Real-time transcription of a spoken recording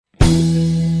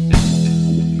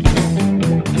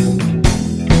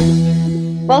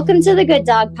Welcome to the Good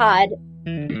Dog Pod.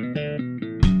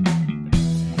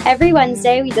 Every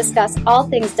Wednesday, we discuss all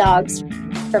things dogs,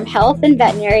 from health and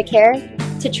veterinary care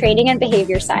to training and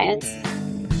behavior science.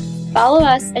 Follow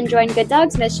us and join Good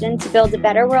Dog's mission to build a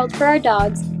better world for our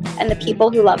dogs and the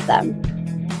people who love them.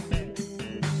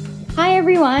 Hi,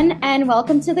 everyone, and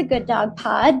welcome to the Good Dog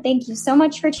Pod. Thank you so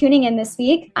much for tuning in this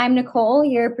week. I'm Nicole,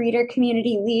 your breeder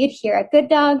community lead here at Good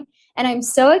Dog, and I'm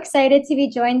so excited to be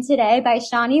joined today by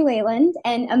Shawnee Leyland,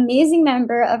 an amazing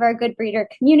member of our Good Breeder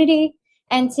community.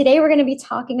 And today we're going to be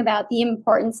talking about the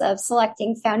importance of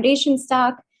selecting foundation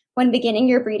stock when beginning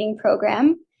your breeding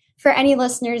program. For any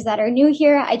listeners that are new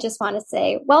here, I just want to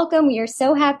say welcome. We are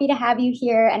so happy to have you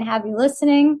here and have you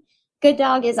listening. Good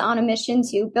Dog is on a mission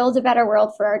to build a better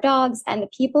world for our dogs and the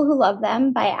people who love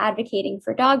them by advocating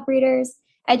for dog breeders,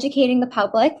 educating the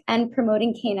public, and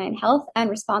promoting canine health and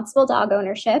responsible dog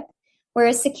ownership. We're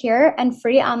a secure and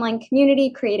free online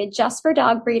community created just for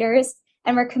dog breeders,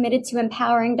 and we're committed to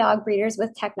empowering dog breeders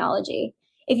with technology.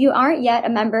 If you aren't yet a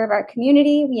member of our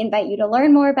community, we invite you to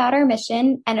learn more about our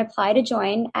mission and apply to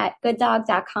join at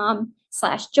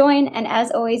gooddog.com/join. And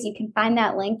as always, you can find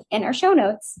that link in our show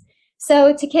notes.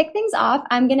 So to kick things off,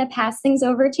 I'm going to pass things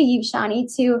over to you, Shawnee,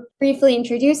 to briefly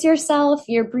introduce yourself,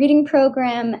 your breeding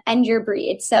program, and your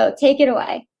breed. So take it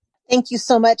away. Thank you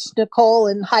so much, Nicole,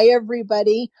 and hi,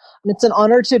 everybody. It's an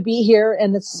honor to be here,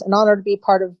 and it's an honor to be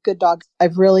part of Good Dog.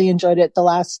 I've really enjoyed it the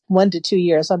last 1 to 2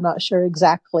 years. I'm not sure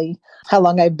exactly how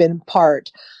long I've been part.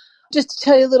 Just to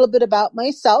tell you a little bit about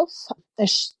myself,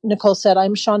 as Nicole said,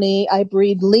 I'm Shawnee. I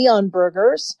breed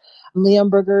Leonbergers.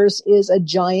 Leonbergers is a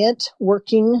giant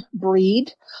working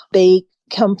breed. They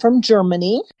come from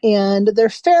Germany, and they're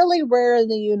fairly rare in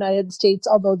the United States,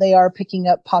 although they are picking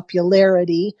up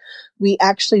popularity. We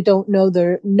actually don't know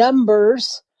their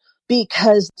numbers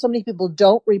because so many people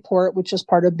don't report, which is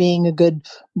part of being a good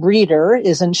breeder,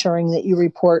 is ensuring that you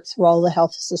report through all the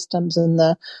health systems and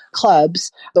the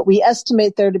clubs. But we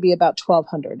estimate there to be about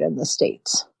 1,200 in the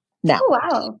States now. Oh,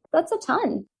 wow. That's a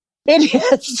ton. It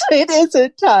is. It is a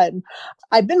ton.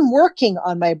 I've been working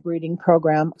on my breeding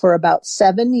program for about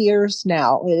 7 years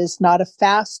now. It is not a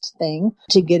fast thing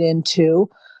to get into,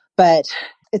 but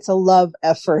it's a love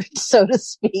effort, so to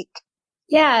speak.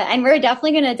 Yeah, and we're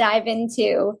definitely going to dive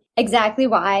into exactly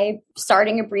why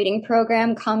starting a breeding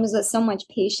program comes with so much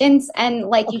patience. And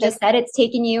like you just said, it's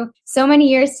taken you so many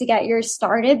years to get yours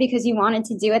started because you wanted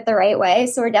to do it the right way.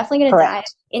 So we're definitely going to dive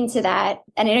into that.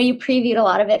 And I know you previewed a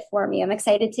lot of it for me. I'm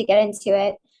excited to get into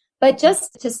it. But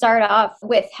just to start off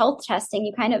with health testing,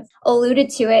 you kind of alluded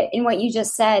to it in what you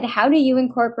just said. How do you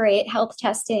incorporate health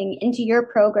testing into your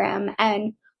program,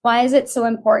 and why is it so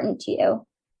important to you?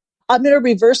 I'm going to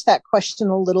reverse that question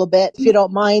a little bit, if you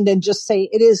don't mind, and just say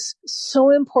it is so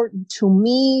important to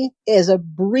me as a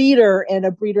breeder, and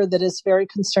a breeder that is very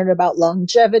concerned about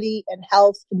longevity and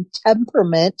health and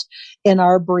temperament in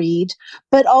our breed,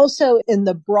 but also in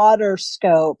the broader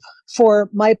scope for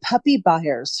my puppy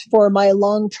buyers, for my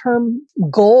long-term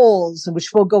goals,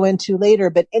 which we'll go into later,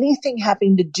 but anything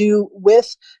having to do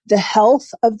with the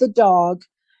health of the dog.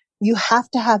 You have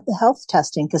to have the health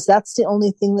testing because that's the only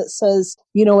thing that says,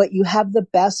 you know what, you have the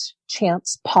best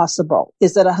chance possible.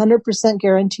 Is it 100%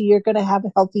 guarantee you're going to have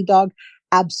a healthy dog?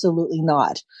 Absolutely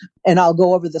not. And I'll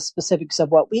go over the specifics of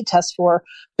what we test for.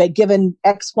 But given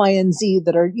X, Y, and Z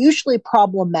that are usually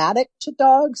problematic to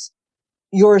dogs,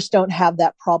 yours don't have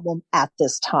that problem at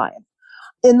this time.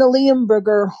 In the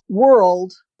Leonberger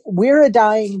world, we're a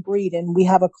dying breed, and we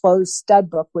have a closed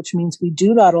stud book, which means we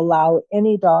do not allow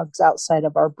any dogs outside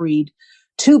of our breed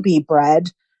to be bred,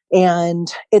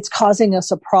 and it's causing us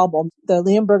a problem. The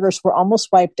Leonbergers were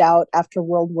almost wiped out after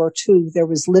World War II. There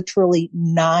was literally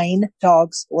 9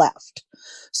 dogs left.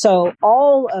 So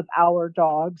all of our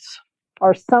dogs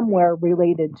are somewhere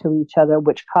related to each other,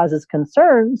 which causes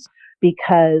concerns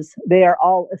because they are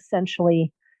all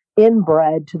essentially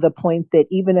inbred to the point that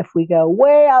even if we go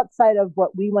way outside of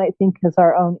what we might think is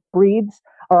our own breeds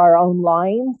or our own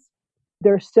lines,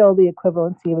 they're still the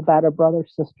equivalency of about a brother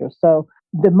sister. So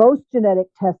the most genetic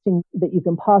testing that you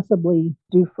can possibly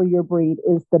do for your breed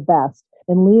is the best.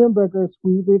 In Leonbergers,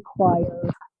 we require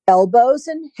elbows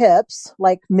and hips,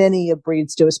 like many of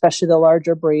breeds do, especially the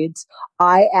larger breeds.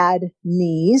 I add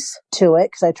knees to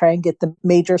it because I try and get the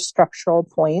major structural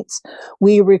points.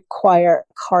 We require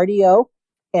cardio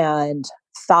and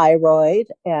thyroid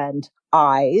and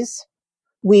eyes.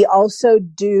 We also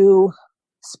do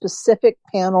specific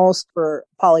panels for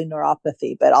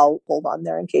polyneuropathy, but I'll hold on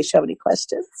there in case you have any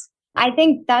questions. I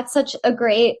think that's such a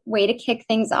great way to kick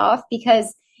things off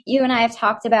because you and I have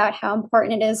talked about how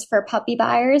important it is for puppy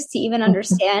buyers to even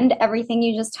understand everything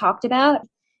you just talked about.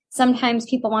 sometimes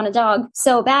people want a dog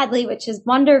so badly, which is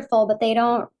wonderful, but they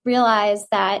don't realize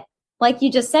that, like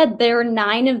you just said, there were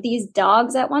 9 of these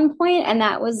dogs at one point, and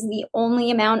that was the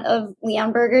only amount of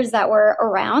Leonbergers that were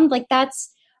around. Like,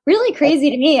 that's really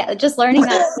crazy to me, just learning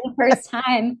that for the first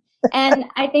time. And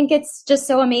I think it's just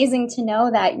so amazing to know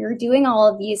that you're doing all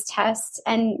of these tests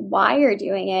and why you're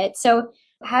doing it. So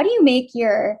how do you make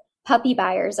your puppy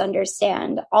buyers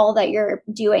understand all that you're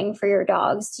doing for your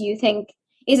dogs? Do you think,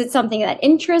 is it something that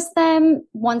interests them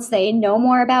once they know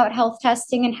more about health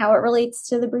testing and how it relates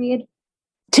to the breed?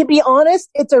 To be honest,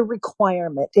 it's a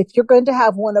requirement. If you're going to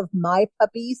have one of my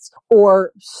puppies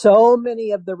or so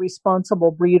many of the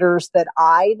responsible breeders that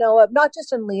I know of, not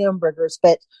just in Leonbergers,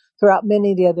 but throughout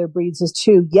many of the other breeds is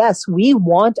too, yes, we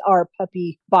want our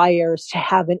puppy buyers to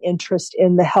have an interest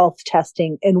in the health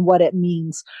testing and what it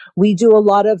means. We do a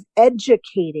lot of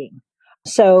educating.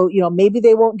 So, maybe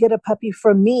they won't get a puppy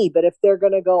from me, but if they're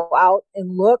going to go out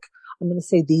and look, I'm going to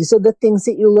say, these are the things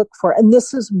that you look for. And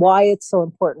this is why it's so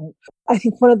important. I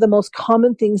think one of the most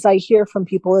common things I hear from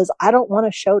people is, I don't want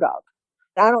a show dog.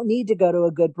 I don't need to go to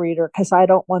a good breeder because I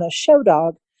don't want a show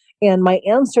dog. And my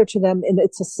answer to them, and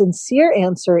it's a sincere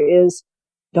answer, is,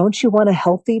 don't you want a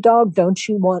healthy dog? Don't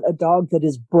you want a dog that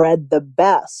is bred the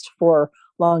best for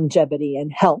longevity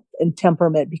and health and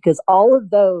temperament? Because all of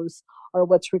those are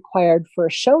what's required for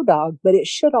a show dog, but it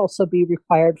should also be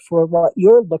required for what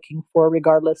you're looking for,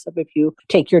 regardless of if you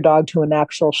take your dog to an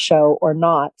actual show or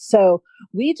not. So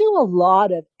we do a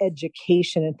lot of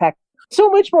education. In fact, so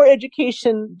much more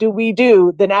education do we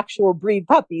do than actual breed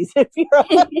puppies. If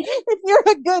you're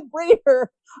a good breeder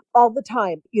all the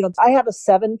time, I have a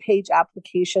 7-page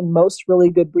application. Most really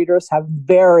good breeders have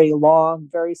very long,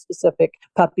 very specific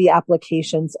puppy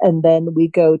applications. And then we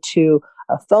go to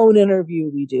a phone interview.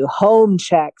 We do home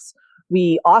checks.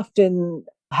 We often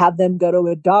have them go to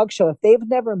a dog show. If they've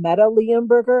never met a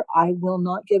Leonberger, I will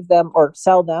not give them or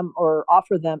sell them or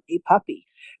offer them a puppy,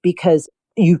 because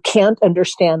you can't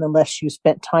understand unless you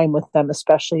spent time with them,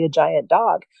 especially a giant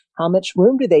dog. How much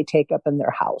room do they take up in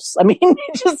their house? I mean,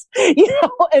 just,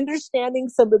 understanding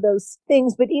some of those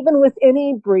things. But even with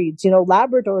any breeds,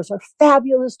 Labradors are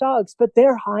fabulous dogs, but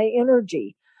they're high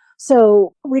energy.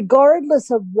 So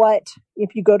regardless of what,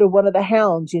 if you go to one of the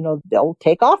hounds, they'll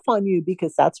take off on you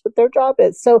because that's what their job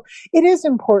is. So it is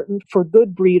important for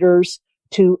good breeders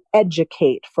to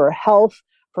educate for health,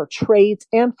 for traits,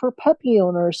 and for puppy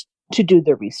owners to do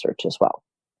the research as well.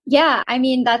 Yeah, I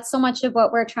mean, that's so much of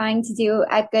what we're trying to do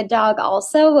at Good Dog.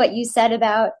 Also, what you said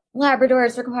about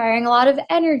Labradors requiring a lot of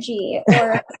energy,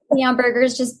 or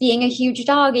Leonbergers just being a huge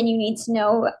dog, and you need to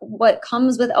know what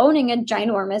comes with owning a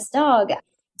ginormous dog.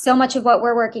 So much of what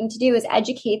we're working to do is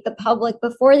educate the public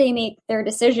before they make their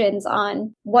decisions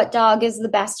on what dog is the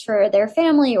best for their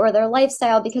family or their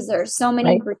lifestyle, because there are so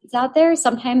many breeds out there.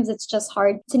 Sometimes it's just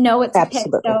hard to know what to pick.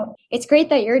 So it's great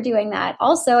that you're doing that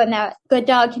also, and that Good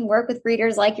Dog can work with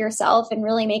breeders like yourself and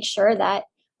really make sure that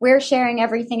we're sharing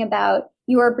everything about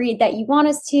your breed that you want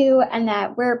us to, and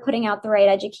that we're putting out the right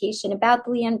education about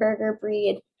the Leonberger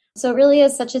breed. So it really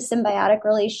is such a symbiotic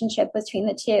relationship between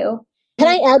the two. Can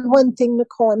I add one thing,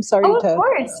 Nicole? I'm sorry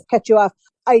to cut you off.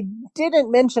 I didn't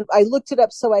mention, I looked it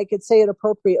up so I could say it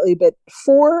appropriately, but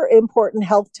 4 important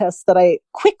health tests that I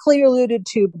quickly alluded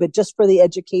to, but just for the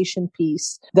education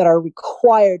piece, that are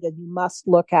required and you must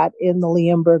look at in the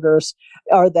Leonbergers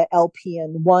are the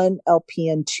LPN1,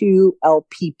 LPN2,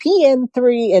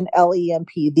 LPPN3, and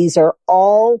LEMP. These are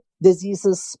all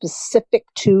diseases specific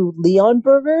to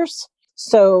Leonbergers.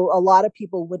 So a lot of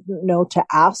people wouldn't know to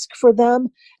ask for them.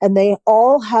 And they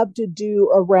all have to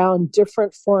do around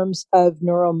different forms of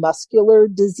neuromuscular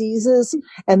diseases.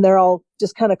 And they're all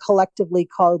just kind of collectively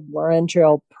called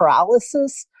laryngeal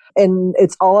paralysis. And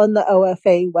it's all on the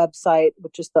OFA website,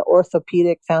 which is the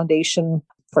Orthopedic Foundation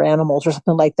for Animals or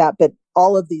something like that. But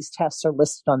all of these tests are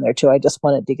listed on there too. I just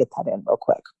wanted to get that in real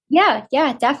quick. Yeah,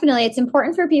 definitely. It's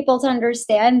important for people to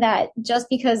understand that just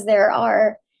because there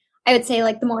are, I would say,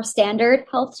 like the more standard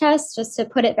health tests, just to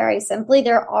put it very simply,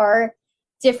 there are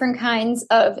different kinds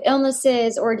of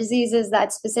illnesses or diseases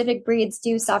that specific breeds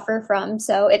do suffer from.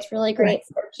 So it's really great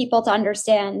for people to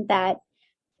understand that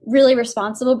really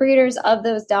responsible breeders of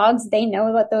those dogs, they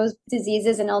know what those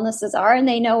diseases and illnesses are, and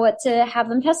they know what to have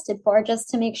them tested for, just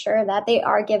to make sure that they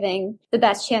are giving the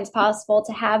best chance possible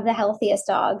to have the healthiest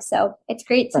dog. So it's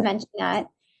great to mention that.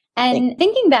 And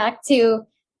thinking back to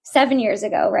 7 years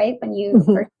ago, right, when you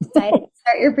first decided to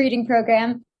start your breeding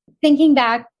program, thinking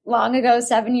back long ago,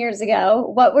 7 years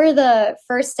ago, what were the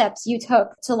first steps you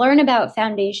took to learn about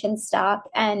foundation stock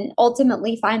and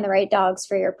ultimately find the right dogs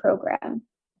for your program?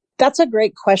 That's a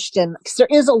great question because there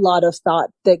is a lot of thought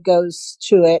that goes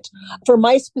to it. For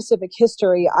my specific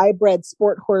history, I bred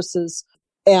sport horses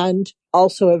and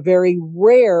also a very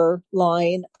rare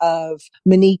line of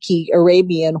Maniki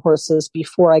Arabian horses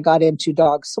before I got into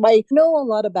dogs. So I know a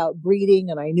lot about breeding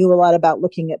and I knew a lot about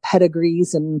looking at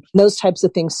pedigrees and those types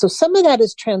of things. So some of that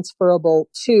is transferable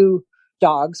to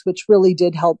dogs, which really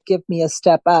did help give me a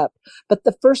step up. But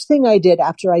the first thing I did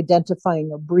after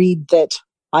identifying a breed that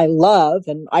I love,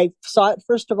 and I saw it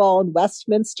first of all in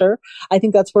Westminster. I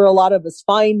think that's where a lot of us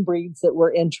find breeds that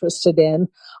we're interested in.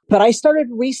 But I started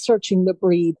researching the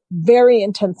breed very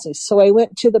intensely. So I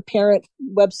went to the parent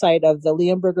website of the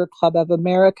Leonberger Club of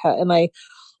America, and I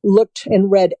looked and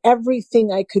read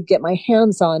everything I could get my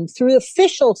hands on through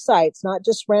official sites, not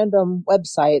just random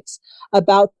websites,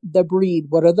 about the breed.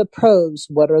 What are the pros?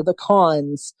 What are the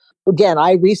cons? Again,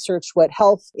 I researched what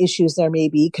health issues there may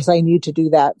be because I knew to do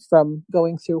that from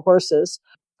going through horses.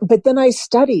 But then I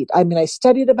studied. I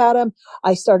studied about them.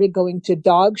 I started going to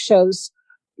dog shows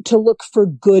to look for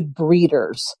good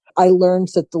breeders. I learned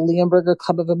that the Leonberger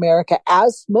Club of America,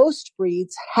 as most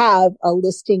breeds, have a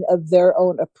listing of their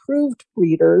own approved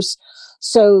breeders.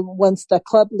 So once the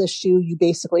club lists you, you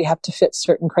basically have to fit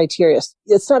certain criteria.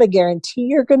 It's not a guarantee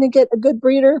you're going to get a good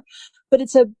breeder, but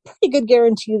it's a pretty good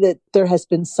guarantee that there has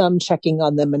been some checking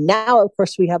on them. And now, of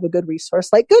course, we have a good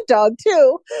resource like Good Dog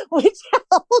too, which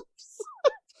helps.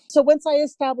 So once I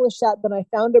established that, then I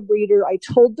found a breeder. I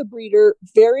told the breeder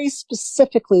very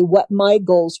specifically what my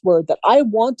goals were, that I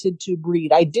wanted to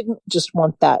breed. I didn't just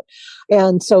want that.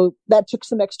 And so that took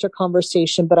some extra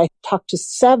conversation, but I talked to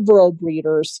several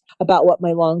breeders about what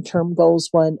my long-term goals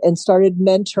were and started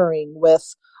mentoring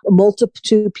with a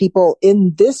multitude of people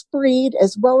in this breed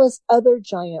as well as other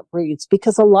giant breeds,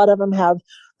 because a lot of them have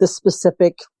the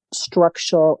specific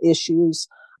structural issues.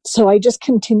 So I just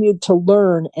continued to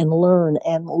learn and learn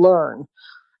and learn.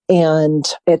 And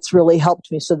it's really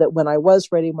helped me so that when I was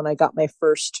ready, when I got my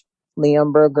first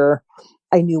Leonberger,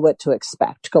 I knew what to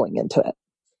expect going into it.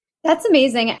 That's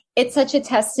amazing. It's such a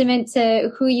testament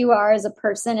to who you are as a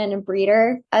person and a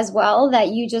breeder as well, that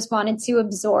you just wanted to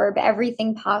absorb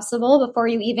everything possible before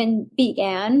you even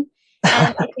began.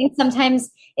 And I think sometimes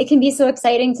it can be so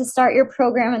exciting to start your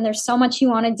program and there's so much you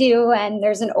want to do and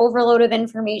there's an overload of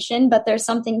information, but there's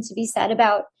something to be said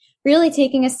about really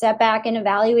taking a step back and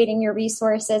evaluating your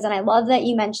resources. And I love that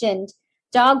you mentioned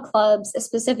dog clubs,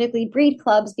 specifically breed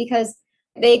clubs, because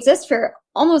they exist for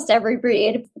almost every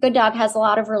breed. Good Dog has a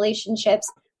lot of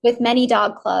relationships with many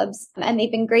dog clubs, and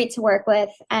they've been great to work with.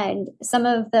 And some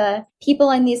of the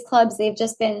people in these clubs, they've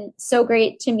just been so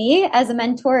great to me as a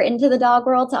mentor into the dog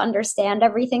world to understand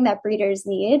everything that breeders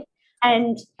need.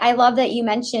 And I love that you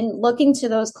mentioned looking to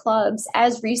those clubs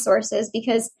as resources,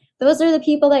 because those are the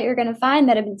people that you're going to find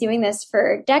that have been doing this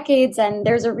for decades. And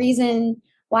there's a reason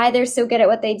why they're so good at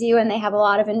what they do, and they have a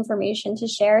lot of information to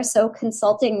share. So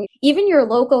consulting even your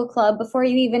local club before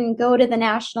you even go to the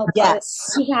national club.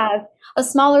 Yes. You have a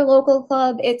smaller local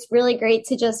club. It's really great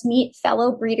to just meet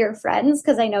fellow breeder friends,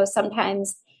 because I know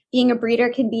sometimes being a breeder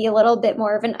can be a little bit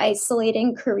more of an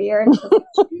isolating career.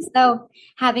 So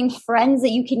having friends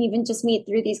that you can even just meet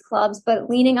through these clubs, but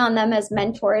leaning on them as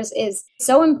mentors is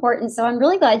so important. So I'm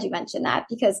really glad you mentioned that,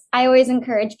 because I always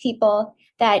encourage people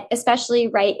that especially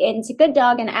write into Good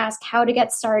Dog and ask how to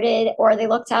get started, or they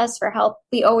look to us for help.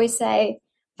 We always say,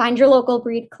 find your local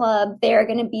breed club. They're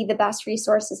going to be the best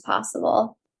resources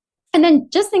possible. And then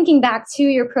just thinking back to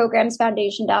your program's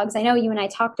Foundation Dogs, I know you and I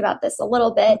talked about this a little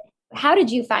bit. How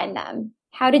did you find them?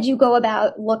 How did you go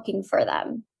about looking for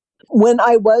them? When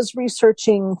I was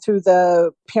researching through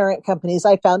the parent companies,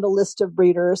 I found a list of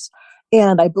breeders,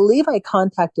 and I believe I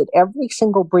contacted every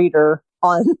single breeder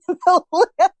on the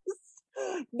list,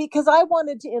 because I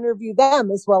wanted to interview them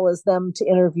as well as them to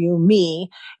interview me.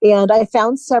 And I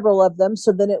found several of them.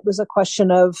 So then it was a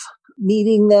question of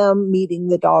meeting them, meeting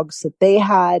the dogs that they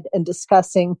had, and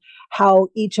discussing how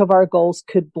each of our goals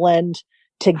could blend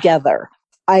together.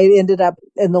 I ended up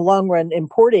in the long run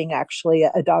importing actually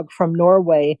a dog from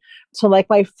Norway. So like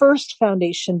my first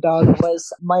foundation dog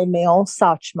was my male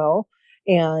Satchmo,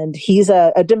 and he's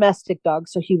a domestic dog.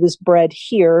 So he was bred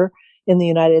here in the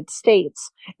United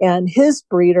States. And his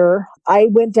breeder, I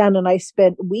went down and I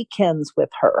spent weekends with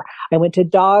her. I went to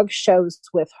dog shows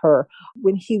with her.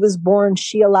 When he was born,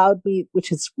 she allowed me,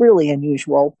 which is really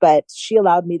unusual, but she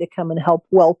allowed me to come and help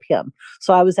whelp him.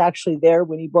 So I was actually there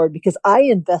when he born because I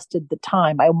invested the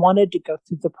time. I wanted to go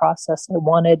through the process. I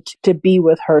wanted to be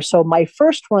with her. So my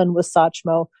first one was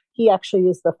Satchmo. He actually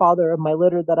is the father of my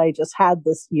litter that I just had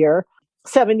this year,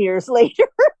 7 years later.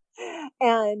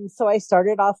 And so I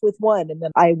started off with one, and then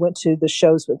I went to the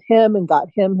shows with him and got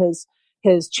him his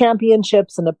his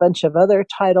championships and a bunch of other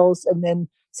titles. And then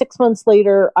 6 months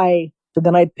later, I'd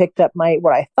picked up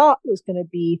what I thought was going to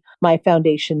be my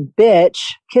foundation bitch,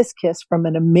 Kiss Kiss, from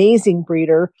an amazing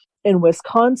breeder in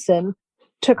Wisconsin.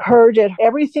 Took her, did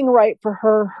everything right for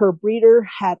her. Her breeder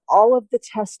had all of the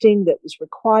testing that was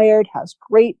required, has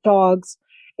great dogs,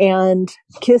 and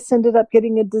Kiss ended up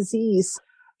getting a disease.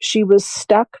 She was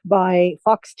stuck by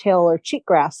foxtail or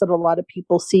cheatgrass that a lot of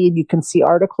people see, and you can see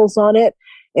articles on it.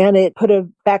 And it put a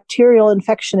bacterial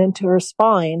infection into her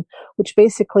spine, which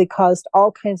basically caused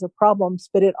all kinds of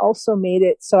problems. But it also made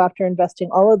it so after investing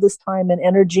all of this time and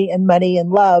energy and money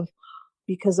and love,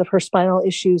 because of her spinal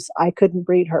issues, I couldn't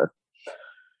breed her.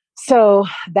 So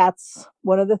that's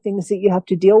one of the things that you have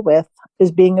to deal with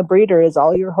is being a breeder, is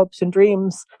all your hopes and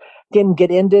dreams can get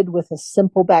ended with a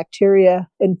simple bacteria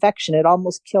infection. It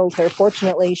almost killed her.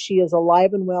 Fortunately, she is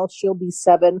alive and well. She'll be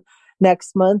 7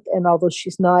 next month. And although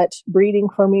she's not breeding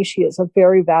for me, she is a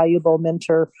very valuable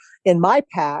mentor in my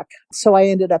pack. So I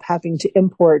ended up having to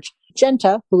import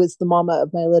Genta, who is the mama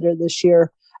of my litter this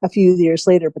year, a few years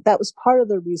later. But that was part of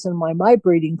the reason why my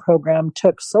breeding program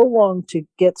took so long to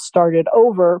get started.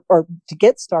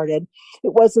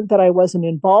 It wasn't that I wasn't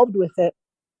involved with it,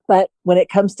 but when it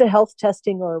comes to health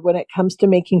testing or when it comes to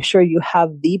making sure you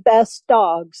have the best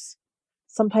dogs,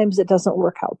 sometimes it doesn't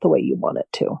work out the way you want it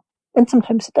to. And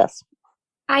sometimes it does.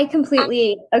 I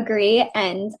completely agree.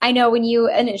 And I know when you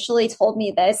initially told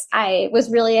me this, I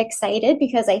was really excited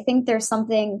because I think there's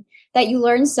something that you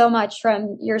learn so much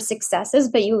from your successes,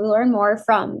 but you learn more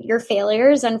from your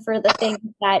failures and for the things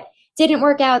that didn't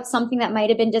work out, something that might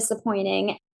have been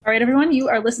disappointing. All right, everyone, you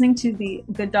are listening to the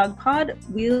Good Dog Pod.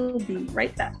 We'll be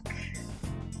right back.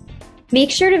 Make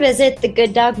sure to visit the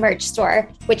Good Dog merch store,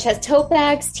 which has tote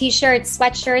bags, t-shirts,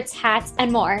 sweatshirts, hats,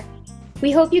 and more.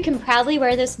 We hope you can proudly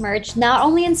wear this merch not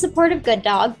only in support of Good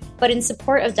Dog, but in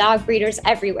support of dog breeders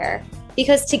everywhere,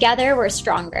 because together we're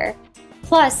stronger.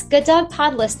 Plus, Good Dog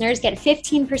Pod listeners get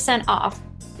 15% off.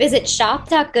 Visit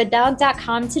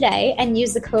shop.gooddog.com today and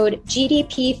use the code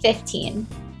GDP15.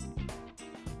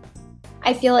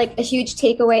 I feel like a huge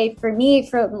takeaway for me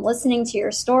from listening to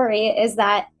your story is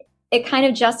that it kind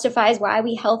of justifies why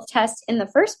we health test in the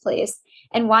first place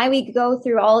and why we go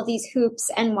through all of these hoops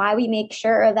and why we make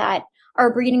sure that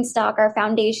our breeding stock, our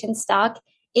foundation stock,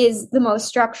 is the most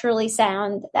structurally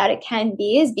sound that it can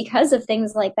be, is because of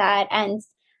things like that. And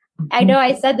I know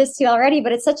I said this to you already,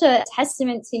 but it's such a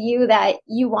testament to you that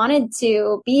you wanted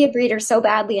to be a breeder so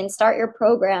badly and start your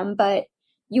program, but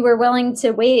you were willing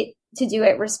to wait to do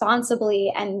it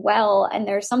responsibly and well. And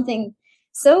there's something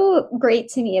so great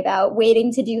to me about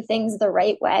waiting to do things the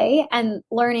right way and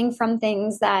learning from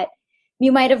things that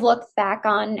you might have looked back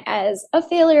on as a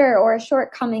failure or a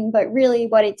shortcoming, but really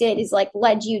what it did is like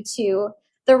led you to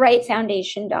the right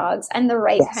foundation dogs and the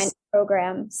right kind of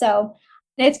program. So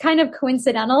it's kind of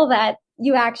coincidental that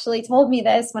you actually told me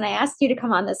this when I asked you to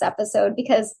come on this episode,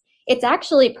 because it's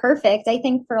actually perfect. I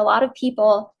think for a lot of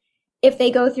people, if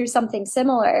they go through something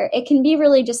similar, it can be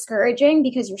really discouraging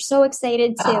because you're so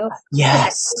excited to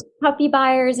puppy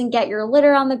buyers and get your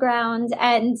litter on the ground.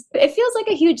 And it feels like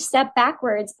a huge step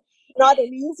backwards. Not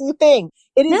an easy thing.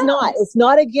 It is not. It's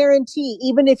not a guarantee.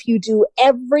 Even if you do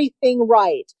everything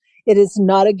right, it is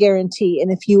not a guarantee. And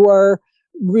if you are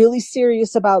really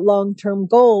serious about long-term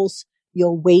goals,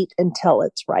 you'll wait until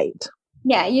it's right.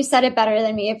 Yeah, you said it better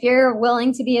than me. If you're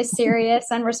willing to be a serious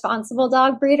and responsible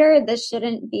dog breeder, this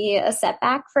shouldn't be a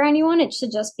setback for anyone. It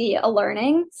should just be a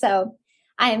learning. So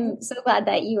I'm so glad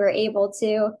that you were able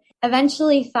to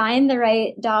eventually find the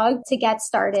right dog to get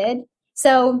started.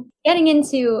 So getting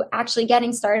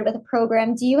started with a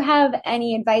program, do you have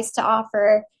any advice to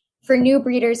offer for new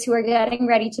breeders who are getting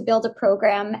ready to build a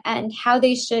program and how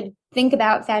they should think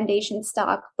about foundation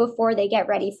stock before they get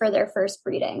ready for their first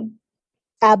breeding?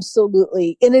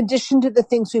 Absolutely. In addition to the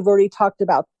things we've already talked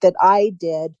about that I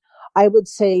did, I would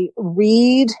say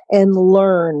read and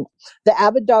learn. The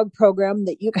Avid Dog program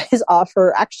that you guys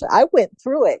offer, actually, I went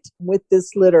through it with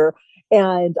this litter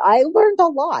and I learned a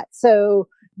lot. So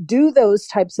do those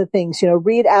types of things,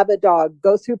 read Avid Dog,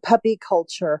 go through puppy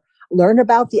culture, learn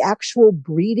about the actual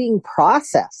breeding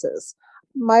processes.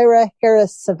 Myra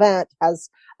Harris Savant has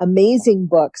amazing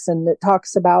books and it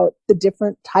talks about the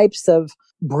different types of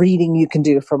breeding you can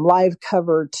do, from live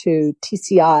cover to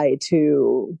TCI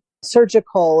to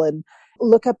surgical, and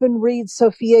look up and read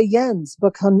Sophia Yen's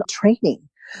book on training.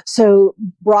 So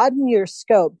broaden your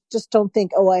scope. Just don't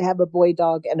think, I have a boy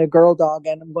dog and a girl dog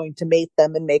and I'm going to mate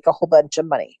them and make a whole bunch of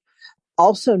money.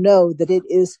 Also know that it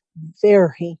is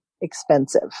very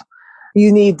expensive.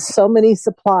 You need so many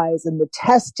supplies and the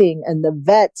testing and the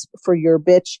vets for your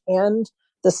bitch and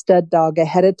the stud dog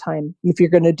ahead of time. If you're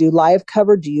going to do live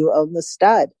cover, do you own the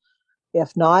stud?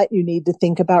 If not, you need to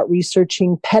think about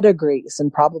researching pedigrees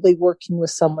and probably working with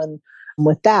someone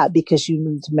with that, because you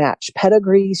need to match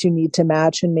pedigrees. You need to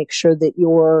match and make sure that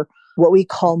your what we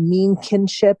call mean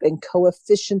kinship and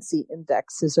coefficiency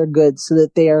indexes are good, so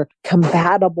that they are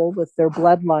compatible with their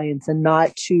bloodlines and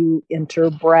not too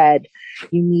interbred.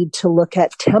 You need to look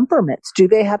at temperaments. Do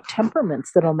they have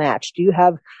temperaments that'll match? Do you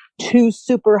have two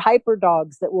super hyper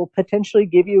dogs that will potentially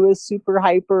give you a super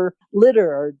hyper litter?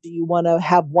 Or do you want to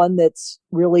have one that's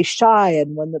really shy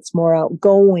and one that's more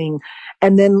outgoing?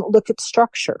 And then look at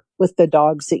structure with the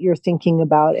dogs that you're thinking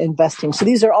about investing. So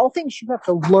these are all things you have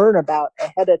to learn about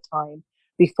ahead of time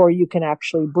before you can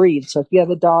actually breed. So if you have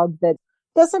a dog that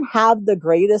doesn't have the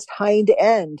greatest hind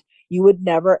end, you would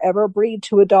never ever breed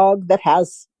to a dog that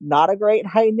has not a great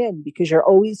hind end, because you're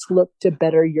always look to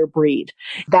better your breed.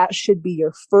 That should be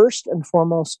your first and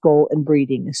foremost goal in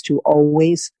breeding, is to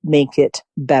always make it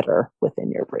better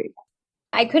within your breed.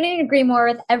 I couldn't agree more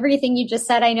with everything you just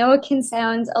said. I know it can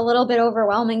sound a little bit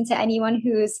overwhelming to anyone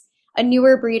who's a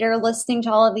newer breeder listening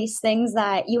to all of these things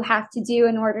that you have to do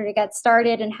in order to get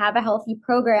started and have a healthy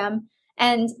program.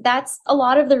 And that's a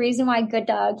lot of the reason why Good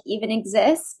Dog even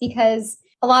exists, because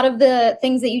a lot of the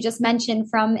things that you just mentioned,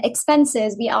 from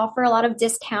expenses, we offer a lot of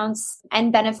discounts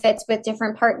and benefits with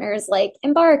different partners like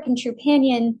Embark and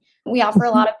Trupanion. We offer a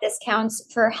lot of discounts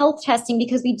for health testing,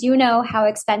 because we do know how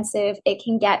expensive it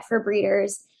can get for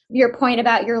breeders. Your point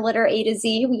about your litter A to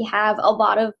Z, we have a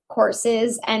lot of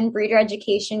courses and breeder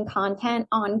education content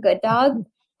on Good Dog.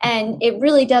 And it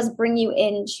really does bring you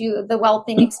into the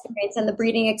whelping experience and the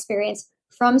breeding experience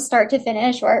from start to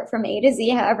finish, or from A to Z,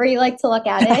 however you like to look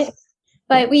at it.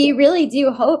 But we really do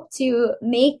hope to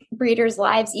make breeders'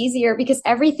 lives easier, because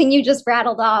everything you just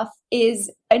rattled off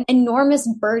is an enormous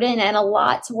burden and a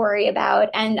lot to worry about.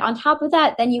 And on top of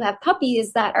that, then you have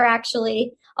puppies that are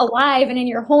actually alive and in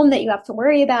your home that you have to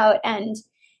worry about. And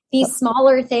these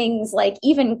smaller things, like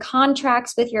even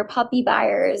contracts with your puppy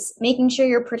buyers, making sure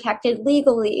you're protected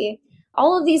legally,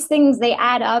 all of these things, they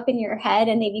add up in your head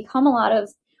and they become a lot of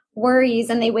worries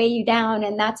and they weigh you down.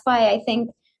 And that's why I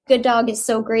think Good Dog is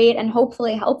so great and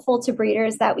hopefully helpful to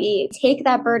breeders, that we take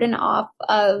that burden off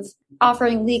of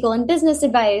offering legal and business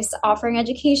advice, offering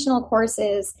educational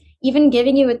courses, even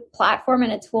giving you a platform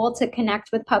and a tool to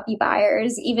connect with puppy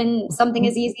buyers, even something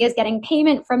as easy as getting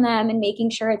payment from them and making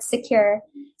sure it's secure.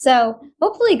 So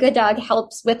hopefully Good Dog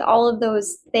helps with all of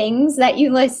those things that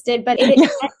you listed, but it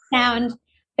can sound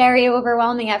very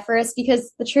overwhelming at first,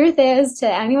 because the truth is, to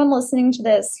anyone listening to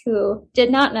this who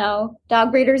did not know, dog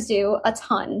breeders do a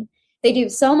ton. They do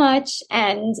so much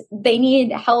and they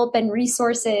need help and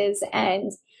resources.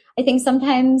 And I think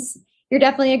sometimes you're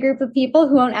definitely a group of people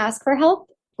who won't ask for help.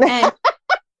 And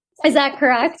is that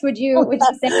correct? Would you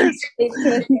say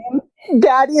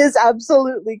that is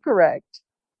absolutely correct?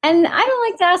 And I don't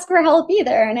like to ask for help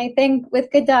either. And I think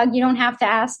with Good Dog, you don't have to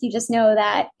ask. You just know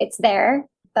that it's there.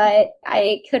 But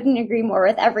I couldn't agree more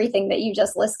with everything that you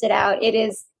just listed out. It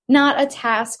is not a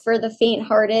task for the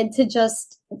faint-hearted to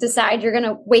just decide you're going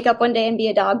to wake up one day and be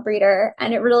a dog breeder.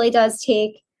 And it really does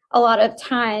take a lot of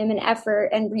time and effort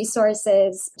and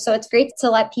resources. So it's great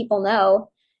to let people know.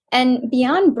 And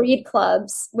beyond breed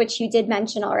clubs, which you did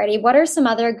mention already, what are some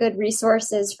other good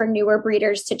resources for newer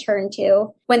breeders to turn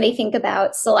to when they think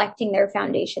about selecting their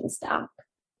foundation stock?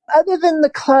 Other than the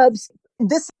clubs,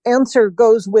 this answer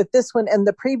goes with this one and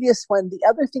the previous one. The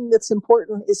other thing that's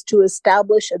important is to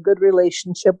establish a good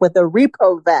relationship with a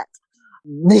repo vet,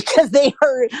 because they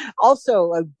are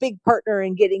also a big partner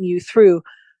in getting you through.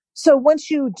 So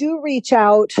once you do reach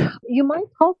out, you might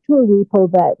talk to a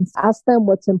repo vet and ask them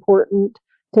what's important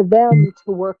to them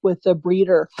to work with the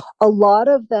breeder. A lot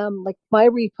of them, like my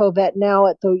repo vet now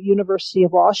at the University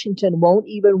of Washington, won't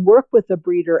even work with the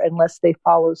breeder unless they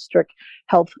follow strict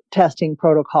health testing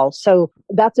protocols. So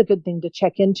that's a good thing to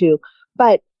check into.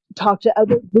 But talk to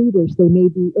other breeders. They may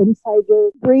be inside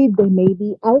your breed. They may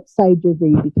be outside your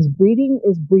breed, because breeding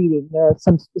is breeding. There are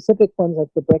some specific ones, like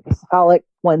the Brachycephalic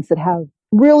ones, that have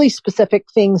really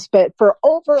specific things. But for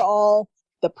overall,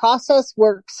 the process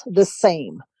works the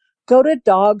same. Go to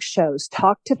dog shows,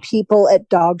 talk to people at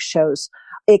dog shows.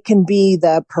 It can be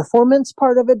the performance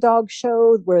part of a dog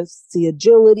show, where it's the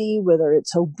agility, whether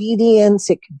it's obedience.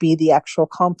 It could be the actual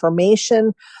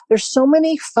conformation. There's so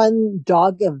many fun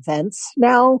dog events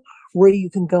now where you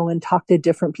can go and talk to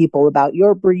different people about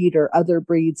your breed or other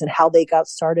breeds and how they got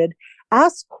started.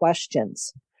 Ask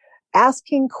questions.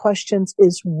 Asking questions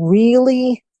is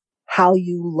really how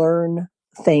you learn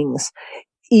things.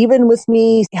 Even with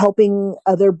me helping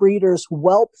other breeders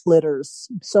whelp litters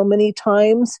so many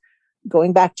times,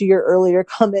 going back to your earlier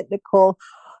comment, Nicole,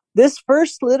 this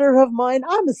first litter of mine,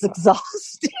 I was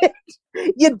exhausted.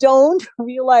 You don't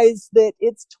realize that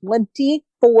it's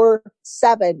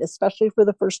 24/7, especially for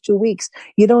the first 2 weeks.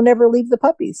 You don't ever leave the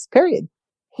puppies, period.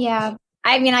 Yeah.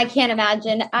 I mean, I can't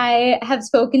imagine. I have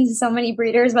spoken to so many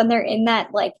breeders when they're in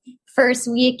that like first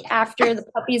week after the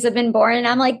puppies have been born. And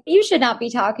I'm like, you should not be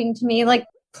talking to me. Like,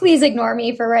 please ignore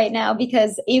me for right now,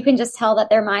 because you can just tell that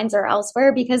their minds are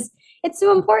elsewhere, because it's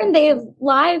so important. They have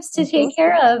lives to take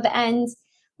care of. And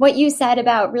what you said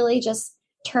about really just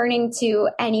turning to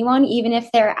anyone, even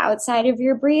if they're outside of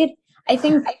your breed. I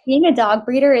think being a dog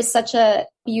breeder is such a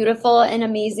beautiful and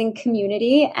amazing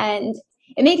community. And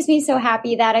it makes me so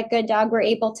happy that at Good Dog, we're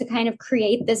able to kind of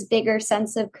create this bigger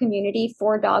sense of community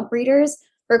for dog breeders,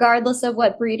 regardless of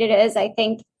what breed it is. I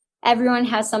think everyone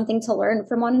has something to learn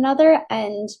from one another.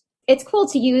 And it's cool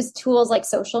to use tools like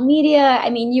social media. I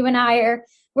mean, you and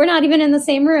we're not even in the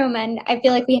same room. And I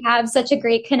feel like we have such a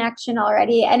great connection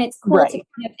already. And it's cool to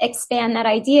kind of expand that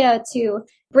idea to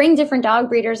bring different dog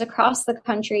breeders across the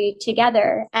country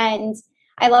together. And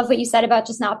I love what you said about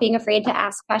just not being afraid to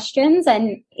ask questions.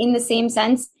 And in the same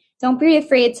sense, don't be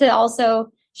afraid to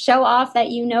also show off that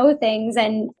you know things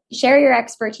and share your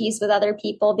expertise with other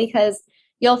people, because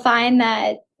you'll find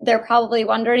that they're probably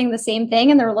wondering the same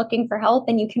thing and they're looking for help.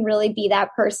 And you can really be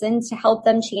that person to help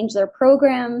them change their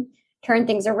program, turn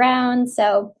things around.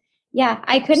 So yeah,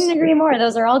 I couldn't agree more.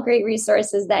 Those are all great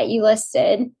resources that you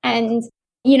listed. And,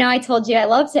 you know, I told you I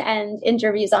love to end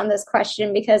interviews on this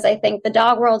question, because I think the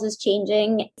dog world is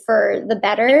changing for the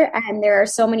better. And there are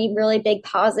so many really big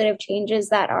positive changes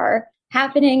that are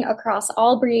happening across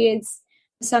all breeds.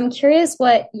 So I'm curious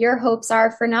what your hopes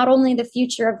are for not only the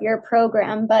future of your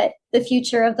program, but the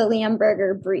future of the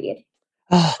Leonberger breed.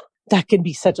 Oh, that can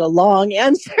be such a long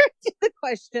answer to the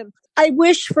question. I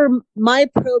wish for my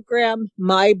program,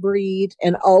 my breed,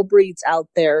 and all breeds out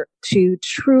there to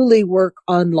truly work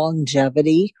on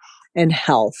longevity and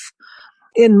health.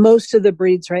 In most of the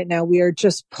breeds right now, we are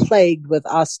just plagued with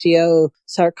osteosarcoma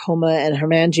and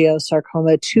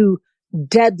hemangiosarcoma, two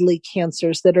deadly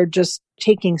cancers that are just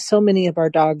taking so many of our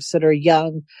dogs that are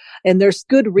young. And there's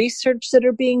good research that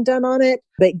are being done on it,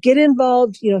 but get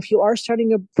involved. You know, if you are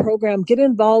starting a program, get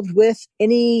involved with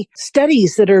any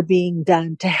studies that are being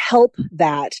done to help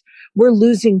that. We're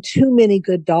losing too many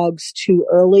good dogs too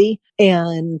early.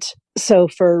 And so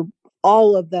for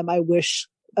all of them, I wish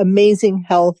amazing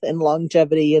health and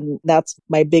longevity. And that's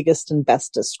my biggest and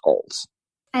bestest goals.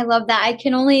 I love that. I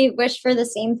can only wish for the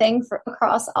same thing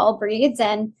across all breeds.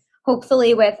 And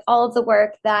hopefully with all of the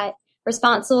work that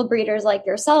responsible breeders like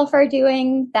yourself are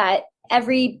doing, that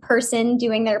every person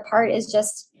doing their part is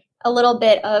just a little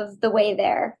bit of the way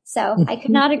there. So I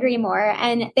could not agree more.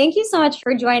 And thank you so much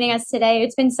for joining us today.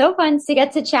 It's been so fun to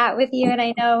get to chat with you. And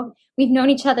I know we've known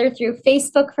each other through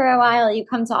Facebook for a while. You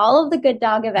come to all of the Good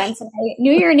Dog events, and I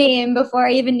knew your name before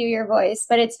I even knew your voice,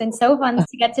 but it's been so fun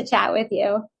to get to chat with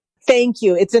you. Thank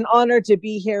you. It's an honor to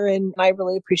be here, and I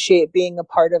really appreciate being a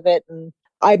part of it. And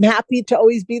I'm happy to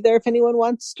always be there if anyone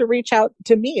wants to reach out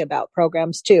to me about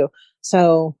programs too.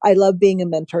 So I love being a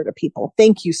mentor to people.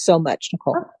 Thank you so much,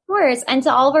 Nicole. Of course. And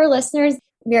to all of our listeners,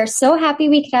 we are so happy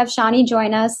we could have Shani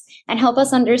join us and help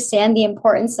us understand the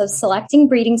importance of selecting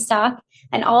breeding stock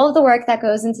and all of the work that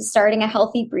goes into starting a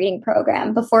healthy breeding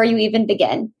program before you even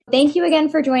begin. Thank you again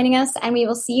for joining us, and we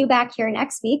will see you back here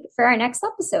next week for our next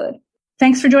episode.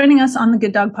 Thanks for joining us on the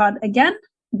Good Dog Pod again.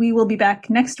 We will be back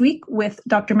next week with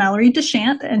Dr. Mallory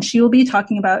Deschamps, and she will be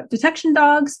talking about detection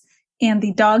dogs and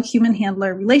the dog-human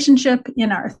handler relationship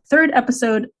in our third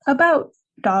episode about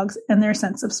dogs and their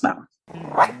sense of smell.